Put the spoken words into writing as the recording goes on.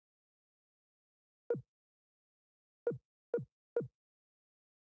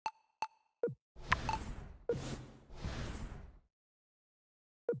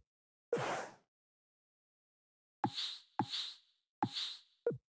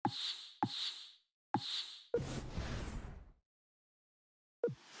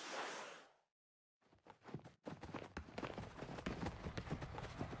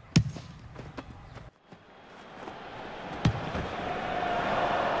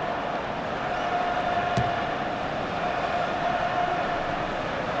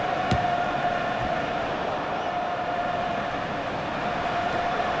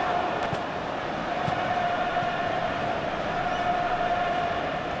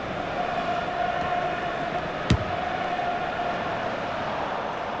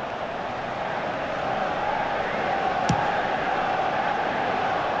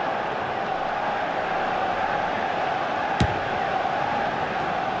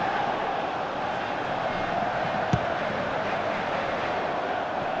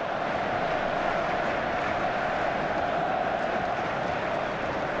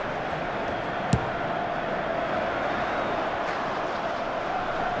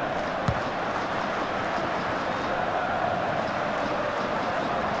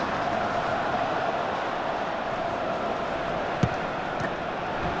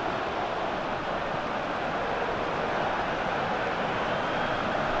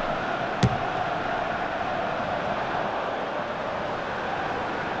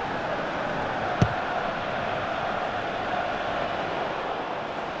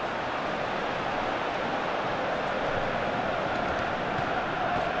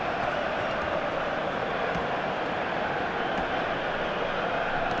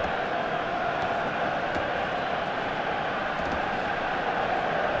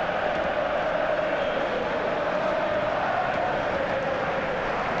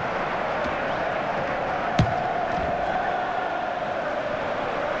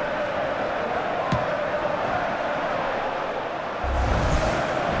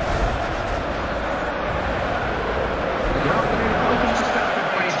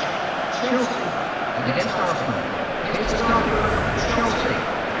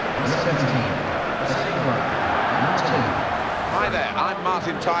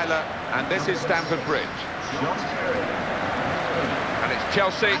Tyler, and this is Stamford Bridge. And it's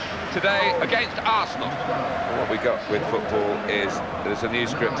Chelsea today against Arsenal. What we got with football is there's a new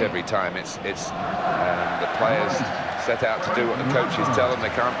script every time. It's the players set out to do what the coaches tell them. They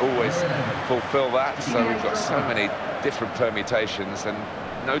can't always fulfil that, so we've got so many different permutations, and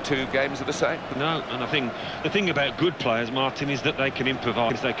no two games are the same. No, and I think the thing about good players, Martin, is that they can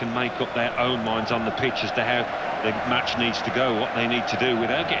improvise. They can make up their own minds on the pitch as to how the match needs to go, what they need to do,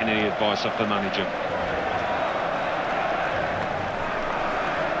 without getting any advice off the manager.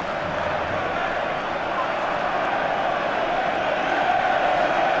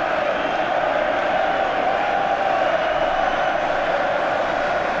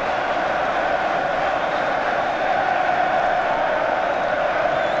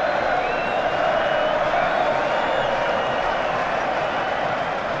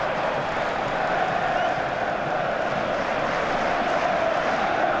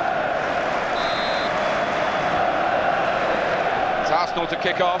 Arsenal to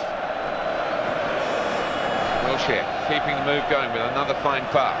kick off. Wilshere keeping the move going with another fine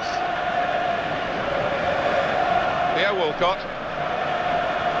pass. Theo Walcott.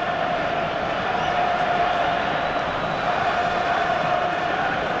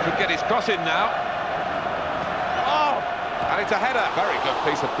 Could get his cross in now. Oh! And it's a header. Very good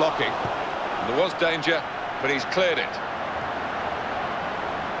piece of blocking. There was danger, but he's cleared it.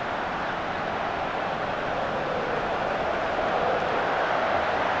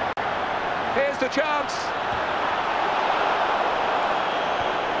 Here's the chance.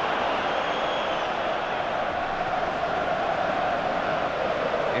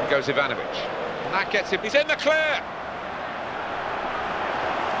 In goes Ivanovic. And that gets him. He's in the clear.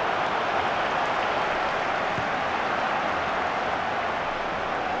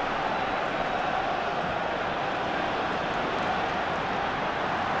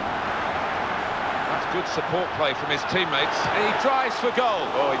 Good support play from his teammates. And he drives for goal.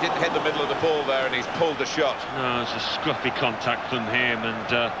 Oh, he didn't hit the middle of the ball there, and he's pulled the shot. No, it's a scruffy contact from him,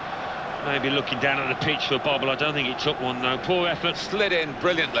 and maybe looking down at the pitch for a bobble. I don't think he took one, no. Poor effort. Slid in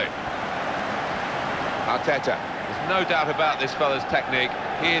brilliantly. Arteta. There's no doubt about this fella's technique.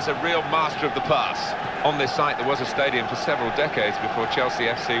 He is a real master of the pass. On this site, there was a stadium for several decades before Chelsea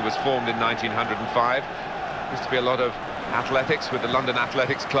FC was formed in 1905. Used to be a lot of athletics with the London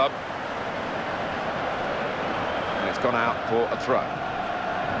Athletics Club. Gone out for a throw.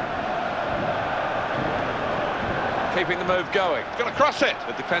 Keeping the move going. Got to cross it.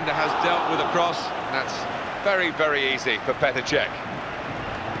 The defender has dealt with a cross, and that's very, very easy for Petr Cech.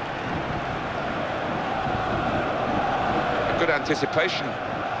 A good anticipation,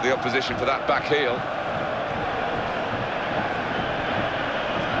 the opposition, for that back heel.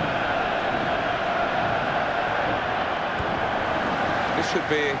 This should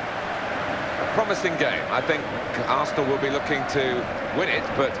be a promising game. I think Arsenal will be looking to win it,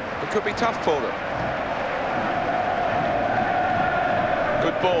 but it could be tough for them.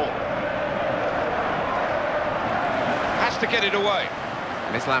 Good ball. Has to get it away.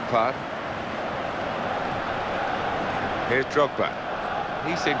 And it's Lampard. Here's Drogba.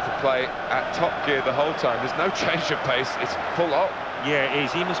 He seemed to play at top gear the whole time. There's no change of pace. It's full on. Yeah, it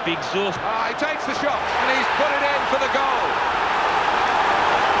is. He must be exhausted. He takes the shot, and he's put it in for the goal.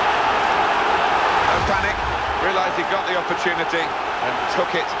 Panic, realised he got the opportunity and took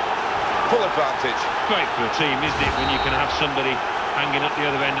it full advantage. Great for a team, isn't it, when you can have somebody hanging up the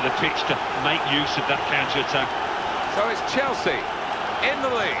other end of the pitch to make use of that counter-attack. So it's Chelsea in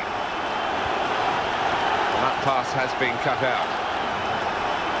the lead. And that pass has been cut out.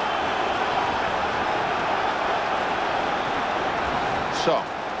 Song.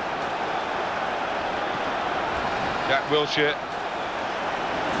 Jack Wilshere.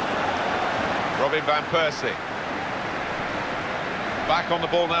 Robin van Persie. Back on the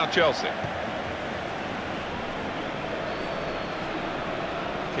ball now, Chelsea.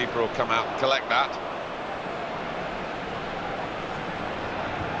 Keeper will come out and collect that.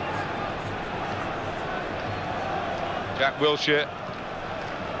 Jack Wilshere.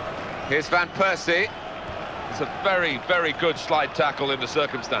 Here's Van Persie. It's a very, very good slide tackle in the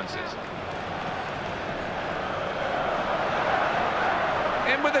circumstances.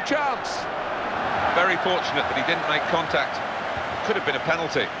 In with a chance. Very fortunate that he didn't make contact. Could have been a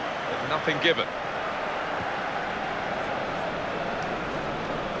penalty, but nothing given.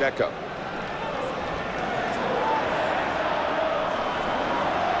 Deco.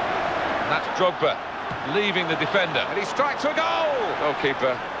 That's Drogba leaving the defender, and he strikes a goal!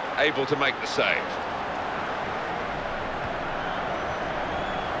 Goalkeeper able to make the save.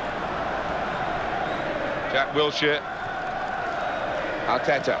 Jack Wilshere.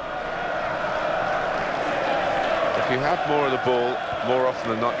 Arteta. If you have more of the ball, more often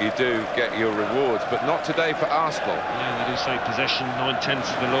than not you do get your rewards, but not today for Arsenal. Yeah, they do say possession 9/10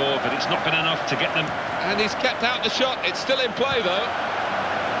 of the law, but it's not been enough to get them. And he's kept out the shot. It's still in play though.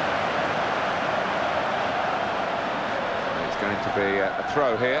 It's going to be a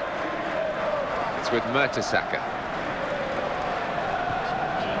throw here. It's with Mertesacker.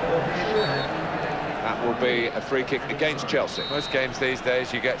 That will be a free kick against Chelsea. Most games these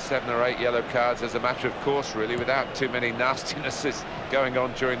days you get 7 or 8 yellow cards as a matter of course, really, without too many nastinesses going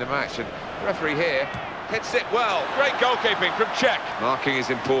on during the match. And the referee here hits it well. Great goalkeeping from Czech. Marking is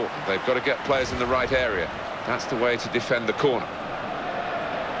important. They've got to get players in the right area. That's the way to defend the corner.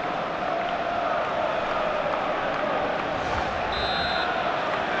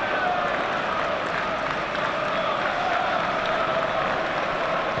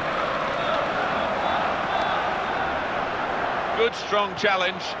 Good, strong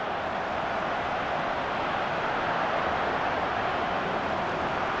challenge.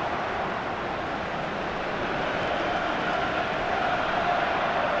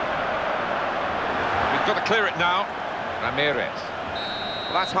 We've got to clear it now. Ramirez.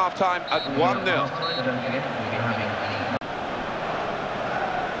 Well, that's half-time at 1-0.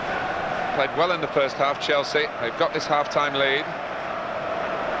 Played well in the first half, Chelsea. They've got this half-time lead.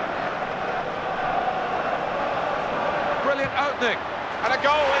 Brilliant opening, and a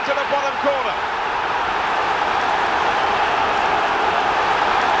goal into the bottom corner.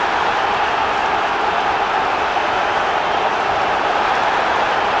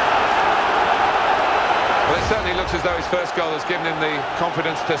 Well, it certainly looks as though his first goal has given him the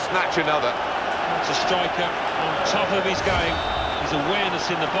confidence to snatch another. It's a striker on top of his game. His awareness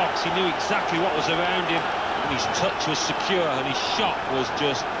in the box, he knew exactly what was around him, and his touch was secure, and his shot was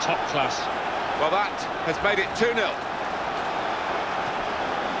just top class. Well, that has made it 2-0.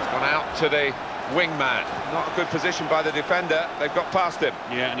 Gone out to the wingman. Not a good position by the defender. They've got past him.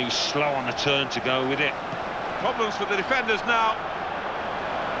 Yeah, and he was slow on the turn to go with it. Problems for the defenders now.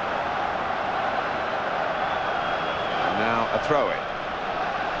 And now a throw-in.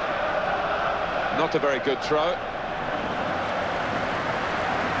 Not a very good throw.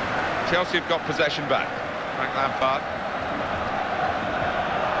 Chelsea have got possession back. Frank Lampard.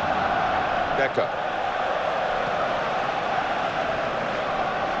 Deco.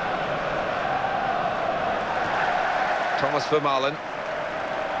 Thomas Vermaelen.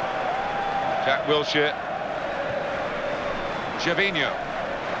 Jack Wilshere. Gervinho.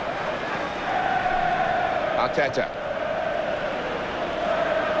 Arteta.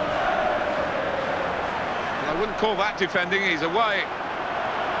 Well, I wouldn't call that defending. He's away.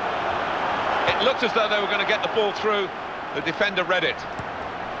 It looked as though they were going to get the ball through. The defender read it.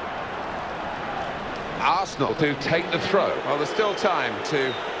 Arsenal do take the throw. Well, there's still time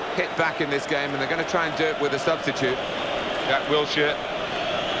to hit back in this game, and they're going to try and do it with a substitute. Jack Wilshere.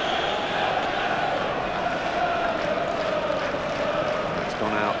 It's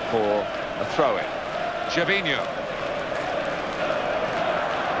gone out for a throw-in. Gervinho.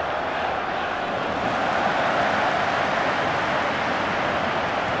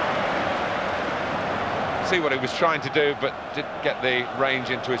 See what he was trying to do, but didn't get the range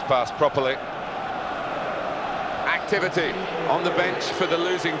into his pass properly. Activity on the bench for the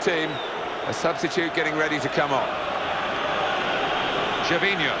losing team. A substitute getting ready to come on.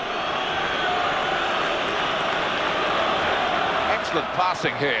 Gervinho. Excellent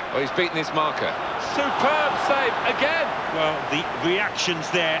passing here. Well, he's beaten his marker. Superb save again. Well, the reactions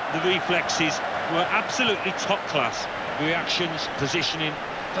there, the reflexes were absolutely top class. Reactions, positioning,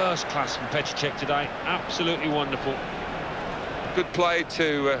 first class from Petr Cech today. Absolutely wonderful. Good play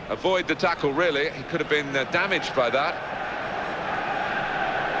to avoid the tackle, really. He could have been damaged by that.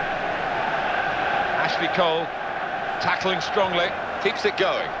 Ashley Cole tackling strongly, keeps it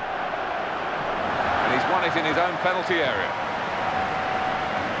going. And he's won it in his own penalty area.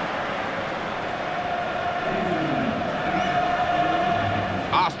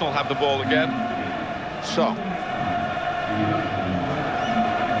 Arsenal have the ball again. Song.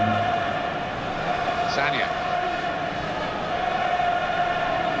 Sanya.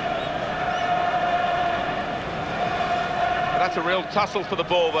 That's a real tussle for the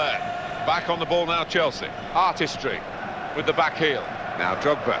ball there. Back on the ball now, Chelsea. Artistry with the back heel. Now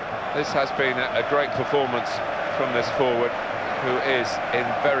Drogba. This has been a great performance from this forward, who is in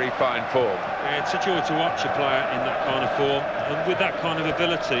very fine form. Yeah, it's a joy to watch a player in that kind of form, and with that kind of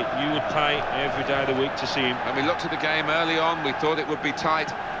ability, you would pay every day of the week to see him. When we looked at the game early on, we thought it would be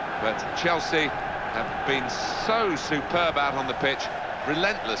tight, but Chelsea have been so superb out on the pitch,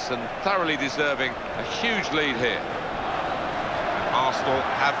 relentless and thoroughly deserving a huge lead here. Arsenal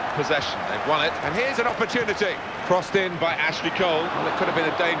have possession. They've won it. And here's an opportunity. Crossed in by Ashley Cole. Well, it could have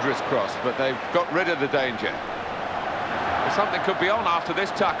been a dangerous cross, but they've got rid of the danger. Well, something could be on after this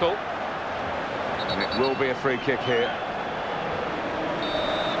tackle. And it will be a free kick here.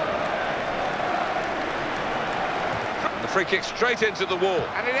 And the free kick straight into the wall.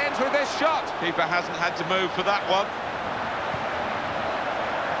 And it ends with this shot. Keeper hasn't had to move for that one.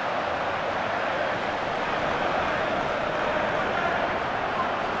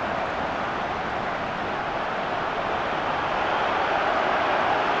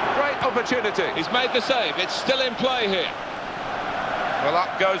 Opportunity. He's made the save. It's still in play here. Well,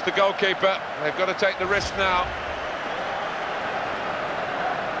 up goes the goalkeeper. They've got to take the risk now.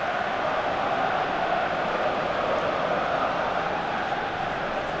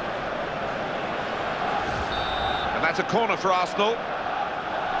 And that's a corner for Arsenal.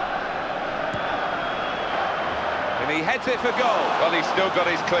 And he heads it for goal. Well, he's still got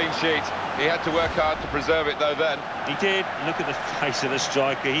his clean sheet. He had to work hard to preserve it, though, then. He did. Look at the face of the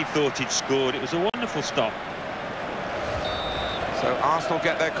striker. He thought he'd scored. It was a wonderful stop. So Arsenal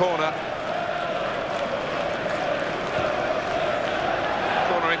get their corner.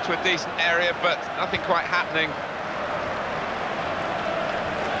 Corner into a decent area, but nothing quite happening.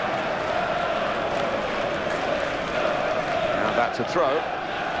 Now that's a throw.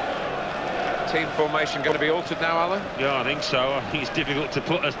 Team formation going to be altered now, Alan? Yeah, I think so. I think it's difficult to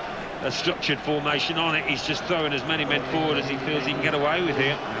put a structured formation on it. He's just throwing as many men forward as he feels he can get away with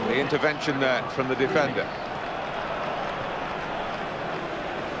here. The intervention there from the defender.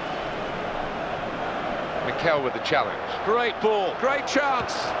 Mikel with the challenge. Great ball, great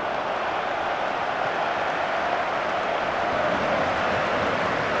chance.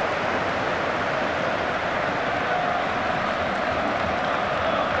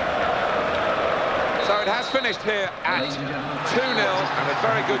 So it has finished here at 2-0, and a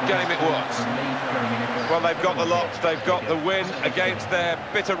very good game it was. Well, they've got the lot, they've got the win against their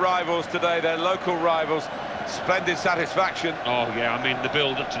bitter rivals today, their local rivals. Splendid satisfaction. Oh, yeah, I mean, the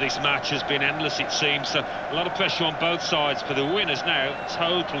build-up to this match has been endless, it seems. So a lot of pressure on both sides for the winners now.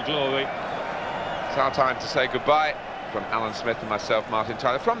 Total glory. It's our time to say goodbye. From Alan Smith and myself, Martin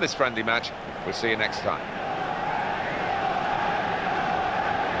Tyler, from this friendly match. We'll see you next time.